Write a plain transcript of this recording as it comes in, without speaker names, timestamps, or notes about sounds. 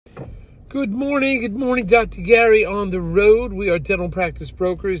Good morning, Dr. Gary on the road. We are dental practice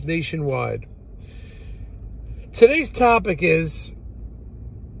brokers nationwide. Today's topic is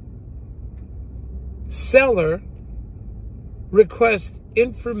seller request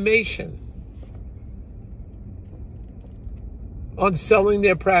information on selling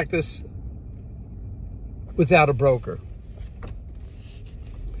their practice without a broker.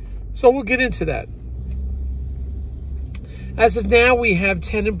 So we'll get into that. As of now, we have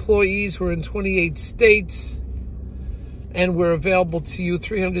 10 employees. We're in 28 states, and we're available to you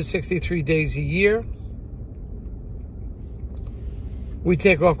 363 days a year. We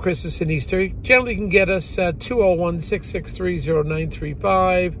take off Christmas and Easter. Generally, you can get us at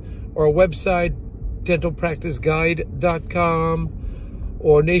 201-663-0935 or our website, dentalpracticeguide.com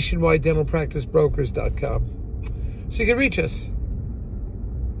or nationwidedentalpracticebrokers.com. So you can reach us.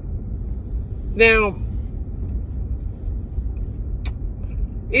 Now,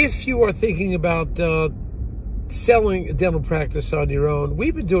 if you are thinking about selling a dental practice on your own,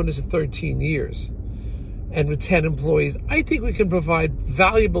 we've been doing this for 13 years. And with 10 employees, I think we can provide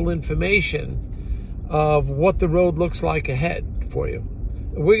valuable information of what the road looks like ahead for you.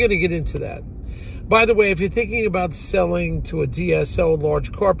 We're going to get into that. By the way, if you're thinking about selling to a DSO,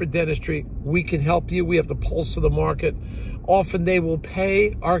 large corporate dentistry, we can help you. We have the pulse of the market. Often they will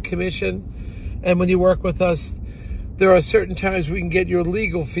pay our commission. And when you work with us, there are certain times we can get your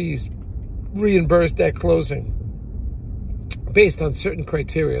legal fees reimbursed at closing based on certain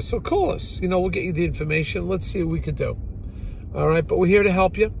criteria. So call us. We'll get you the information. Let's see what we can do. All right, but we're here to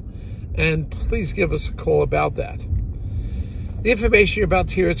help you, and please give us a call about that. The information you're about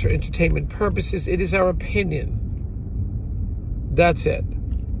to hear is for entertainment purposes. It is our opinion. That's it.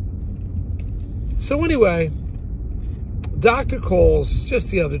 So anyway, doctor calls just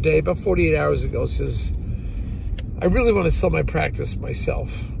the other day, about 48 hours ago, says, I really want to sell my practice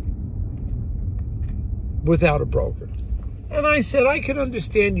myself without a broker. And I said, I can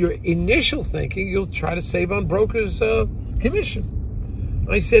understand your initial thinking. You'll try to save on broker's commission.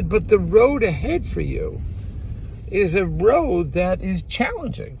 I said, but the road ahead for you is a road that is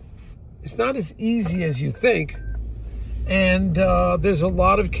challenging. It's not as easy as you think. And there's a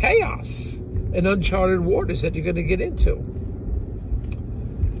lot of chaos and uncharted waters that you're going to get into.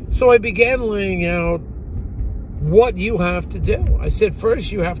 So I began laying out what you have to do. I said,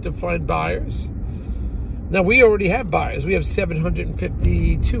 first, you have to find buyers. Now, we already have buyers. We have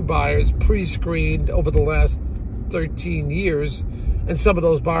 752 buyers pre-screened over the last 13 years. And some of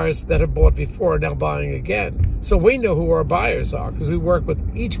those buyers that have bought before are now buying again. So we know who our buyers are because we work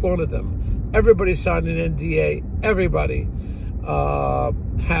with each one of them. Everybody signed an NDA. Everybody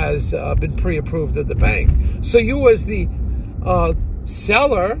has been pre-approved at the bank. So you as the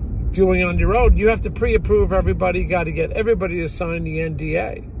seller doing it on your own, you have to pre-approve everybody. You got to get everybody to sign the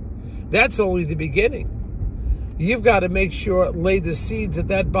NDA. That's only the beginning. You've got to make sure, lay the seeds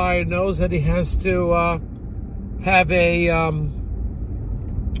that buyer knows that he has to have a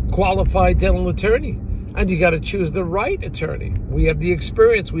qualified dental attorney. And you got to choose the right attorney. We have the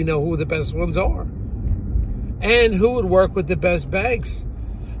experience. We know who the best ones are. And who would work with the best banks.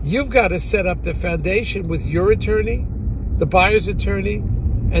 You've got to set up the foundation with your attorney, the buyer's attorney,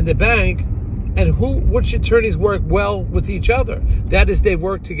 and the bank, and which attorneys work well with each other. That is, they've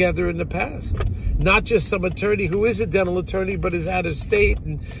worked together in the past. Not just some attorney who is a dental attorney but is out of state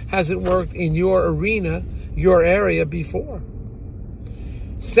and hasn't worked in your arena, your area before.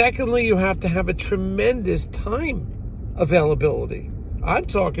 Secondly, you have to have a tremendous time availability. I'm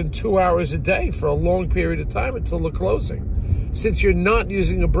talking 2 hours a day for a long period of time until the closing. Since you're not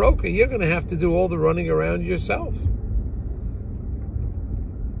using a broker, you're going to have to do all the running around yourself.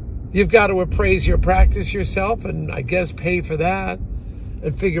 You've got to appraise your practice yourself and, I guess, pay for that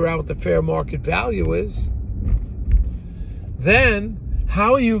and figure out what the fair market value is. Then,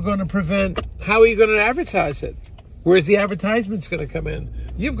 how are you going to advertise it? Where's the advertisements going to come in?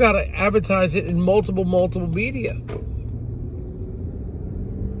 You've got to advertise it in multiple media.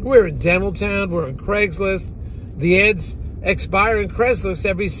 We're in Dentaltown. We're in Craigslist. The ads expire in Craigslist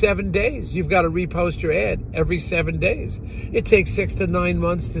every 7 days. You've got to repost your ad every 7 days. It takes 6 to 9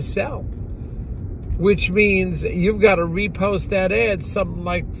 months to sell, which means you've got to repost that ad something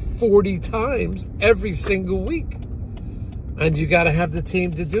like 40 times every single week. And you got to have the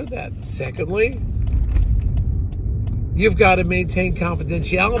team to do that. Secondly, you've got to maintain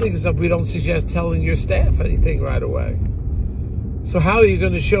confidentiality because we don't suggest telling your staff anything right away. So how are you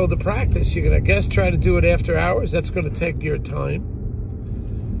going to show the practice? You're going to, I guess, try to do it after hours. That's going to take your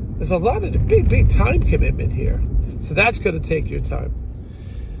time. There's a lot of big time commitment here. So that's going to take your time.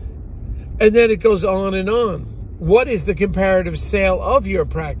 And then it goes on and on. what is the comparative sale of your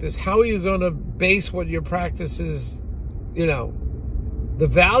practice? How are you going to base what your practice is, the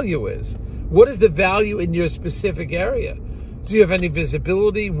value is? What is the value in your specific area? Do you have any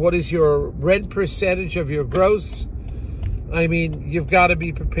visibility? What is your rent percentage of your gross? I mean, you've got to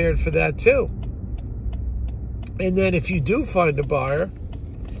be prepared for that too. And then if you do find a buyer,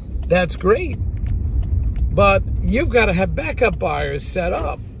 that's great. But you've got to have backup buyers set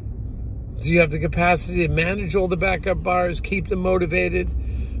up. Do you have the capacity to manage all the backup buyers, keep them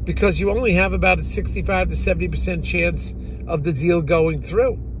motivated? Because you only have about a 65 to 70% chance of the deal going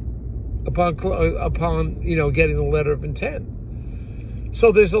through upon getting the letter of intent.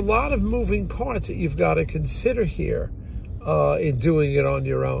 So there's a lot of moving parts that you've got to consider here in doing it on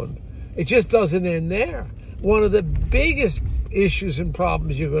your own. It just doesn't end there. One of the biggest issues and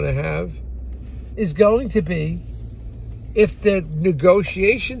problems you're going to have is going to be if the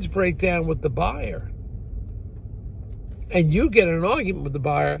negotiations break down with the buyer and you get in an argument with the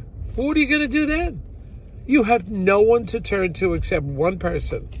buyer. What are you going to do then? You have no one to turn to except one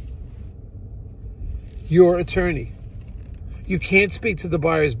person, your attorney. You can't speak to the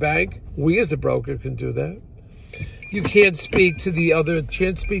buyer's bank. We as the broker can do that. You can't speak to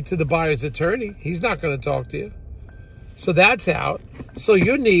the buyer's attorney. He's not going to talk to you. So that's out. So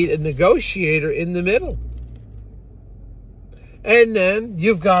you need a negotiator in the middle. And then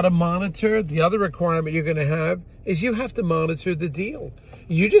you've got to monitor. The other requirement you're going to have is you have to monitor the deal.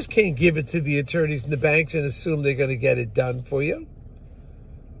 You just can't give it to the attorneys and the banks and assume they're going to get it done for you.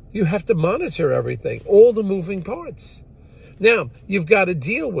 You have to monitor everything, all the moving parts. Now, you've got to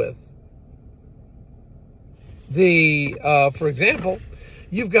deal with for example,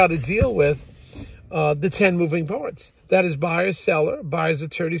 you've got to deal with the 10 moving parts. That is buyer, seller, buyer's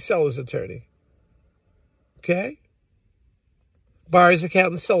attorney, seller's attorney. Okay? Buyer's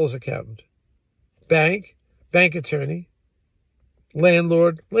accountant, seller's accountant. Bank, bank attorney.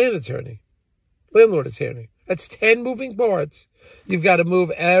 Landlord, landlord attorney. That's 10 moving parts. You've got to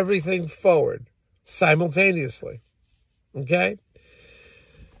move everything forward simultaneously. Okay?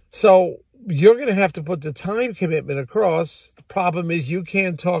 So you're going to have to put the time commitment across. The problem is you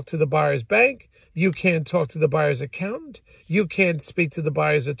can't talk to the buyer's bank. You can't talk to the buyer's accountant. You can't speak to the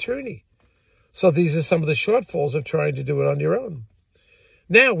buyer's attorney. So these are some of the shortfalls of trying to do it on your own.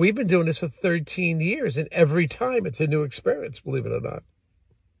 Now, we've been doing this for 13 years, and every time it's a new experience, believe it or not.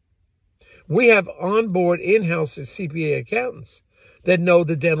 We have onboard in-house CPA accountants that know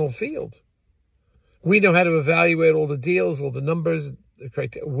the dental field. We know how to evaluate all the deals, all the numbers, the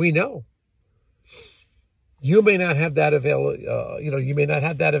criteria. We know. You may not have that available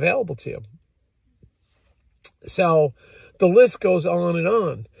to you. So the list goes on and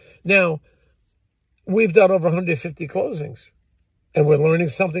on. Now, we've done over 150 closings, and we're learning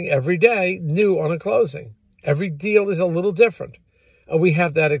something every day new on a closing. Every deal is a little different, and we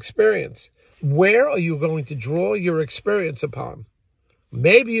have that experience. Where are you going to draw your experience upon?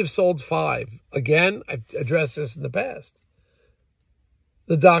 Maybe you've sold 5. Again, I've addressed this in the past.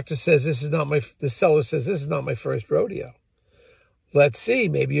 The doctor says the seller says, this is not my first rodeo. Let's see,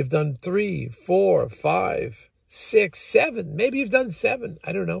 maybe you've done 3, 4, 5, 6, 7. Maybe you've done 7.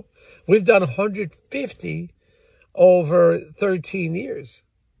 I don't know. We've done 150 over 13 years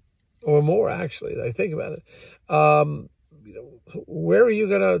or more, actually. I think about it. Where are you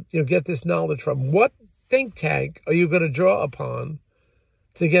going to get this knowledge from? What think tank are you going to draw upon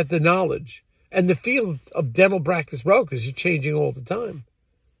to get the knowledge? And the field of dental practice brokers is changing all the time.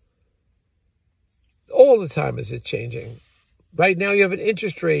 All the time is it changing. Right now you have an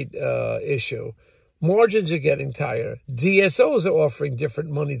interest rate issue. Margins are getting tighter. DSOs are offering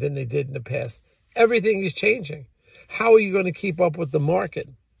different money than they did in the past. Everything is changing. How are you going to keep up with the market?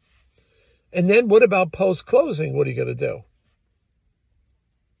 And then what about post-closing? What are you going to do?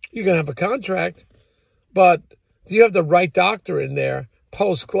 You're going to have a contract, but do you have the right doctor in there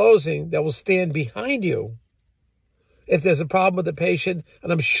post-closing that will stand behind you? If there's a problem with the patient,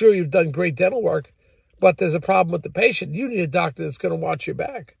 and I'm sure you've done great dental work, but there's a problem with the patient, you need a doctor that's going to watch your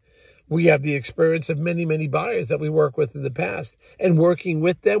back. We have the experience of many, many buyers that we work with in the past. And working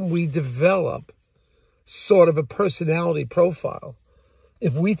with them, we develop sort of a personality profile.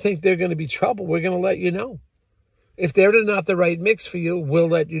 If we think they're going to be trouble, we're going to let you know. If they're not the right mix for you, we'll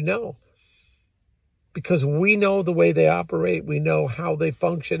let you know. Because we know the way they operate. We know how they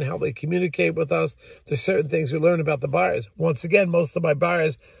function, how they communicate with us. There's certain things we learn about the buyers. Once again, most of my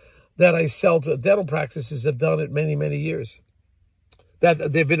buyers that I sell to dental practices have done it many, many years.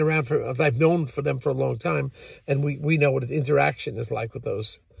 That they've been around I've known for them for a long time, and we know what interaction is like with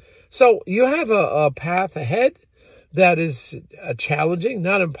those. So you have a path ahead that is challenging,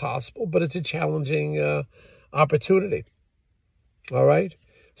 not impossible, but it's a challenging opportunity. All right?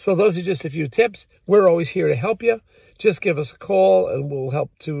 So those are just a few tips. We're always here to help you. Just give us a call and we'll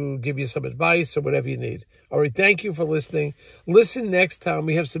help to give you some advice or whatever you need. All right, thank you for listening. Listen next time.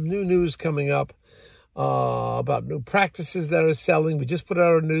 We have some new news coming up about new practices that are selling. We just put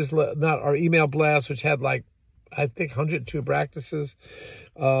out our email blast, which had I think 102 practices.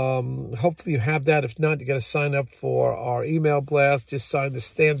 Hopefully you have that. If not, you got to sign up for our email blast. Just sign the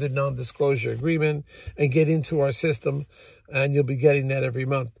standard non-disclosure agreement and get into our system, and you'll be getting that every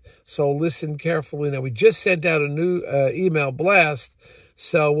month. So listen carefully. Now, we just sent out a new email blast,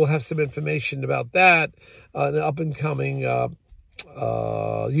 so we'll have some information about that in up-and-coming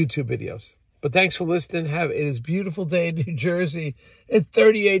YouTube videos. But thanks for listening. It is a beautiful day in New Jersey. It's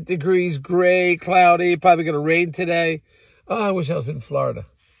 38 degrees, gray, cloudy. Probably going to rain today. Oh, I wish I was in Florida.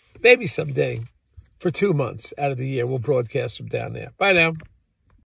 Maybe someday for 2 months out of the year we'll broadcast from down there. Bye now.